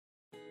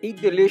Eat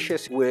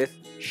delicious with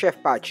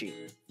Chef Pachi.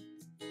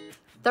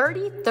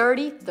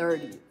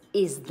 30-30-30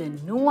 is the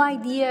new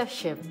idea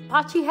Chef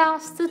Pachi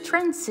has to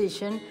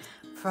transition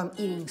from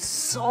eating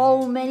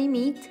so many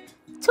meat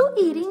to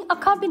eating a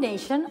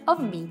combination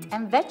of meat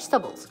and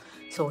vegetables.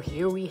 So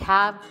here we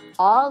have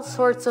all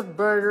sorts of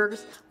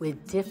burgers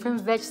with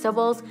different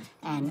vegetables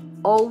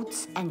and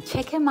oats, and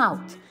check them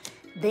out.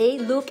 They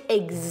look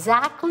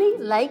exactly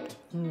like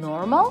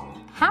normal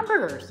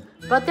hamburgers,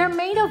 but they're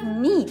made of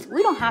meat.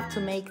 We don't have to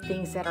make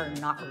things that are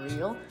not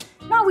real.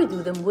 Now we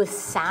do them with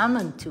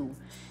salmon too.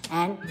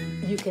 And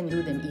you can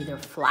do them either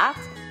flat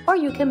or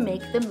you can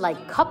make them like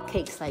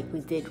cupcakes like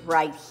we did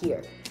right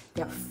here.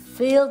 They're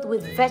filled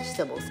with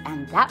vegetables,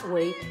 and that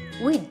way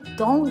we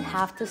don't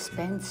have to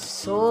spend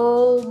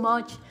so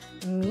much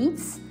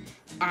meats,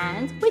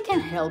 and we can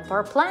help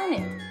our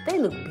planet. They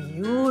look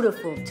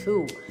beautiful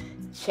too.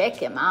 Check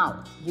them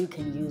out. You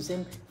can use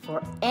them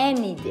for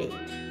any day.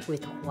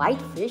 With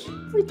white fish,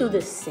 we do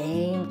the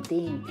same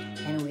thing.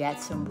 And we add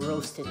some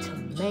roasted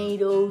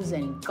tomatoes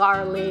and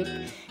garlic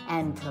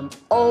and some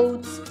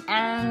oats,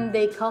 and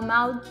they come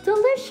out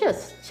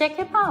delicious. Check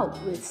them out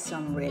with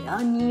some red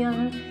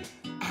onion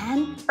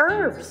and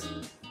herbs.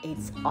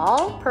 It's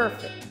all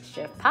perfect.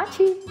 Chef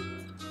Pachi.